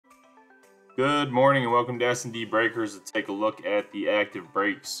Good morning and welcome to S&D Breakers to take a look at the active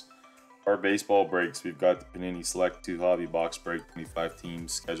breaks. Our baseball breaks, we've got the Panini Select 2 Hobby Box break, 25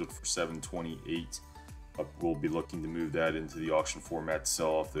 teams scheduled for 7/28. We'll be looking to move that into the auction format to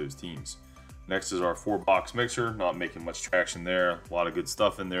sell off those teams. Next is our 4-box mixer, not making much traction there. A lot of good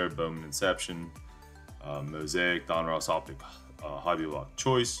stuff in there. Bowman Inception, Mosaic, Donruss Optic, Hobby Lock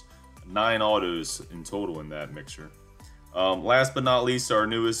Choice. 9 autos in total in that mixer. Last but not least, our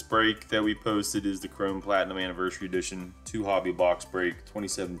newest break that we posted is the Chrome Platinum Anniversary Edition 2 Hobby Box break,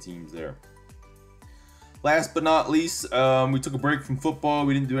 27 teams there. Last but not least, we took a break from football.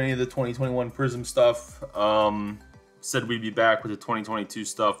 We didn't do any of the 2021 Prism stuff. Said we'd be back with the 2022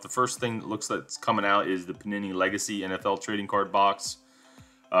 stuff. The first thing that looks like it's coming out is the Panini Legacy NFL Trading Card Box.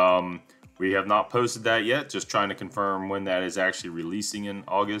 We have not posted that yet, just trying to confirm when that is actually releasing in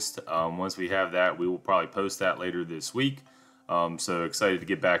August. Once we have that, we will probably post that later this week. So excited to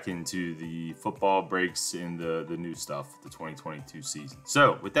get back into the football breaks in the new stuff, the 2022 season.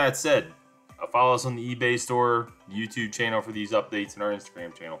 So with that said, follow us on the eBay store, YouTube channel for these updates, and our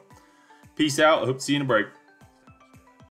Instagram channel. Peace out. I hope to see you in a break.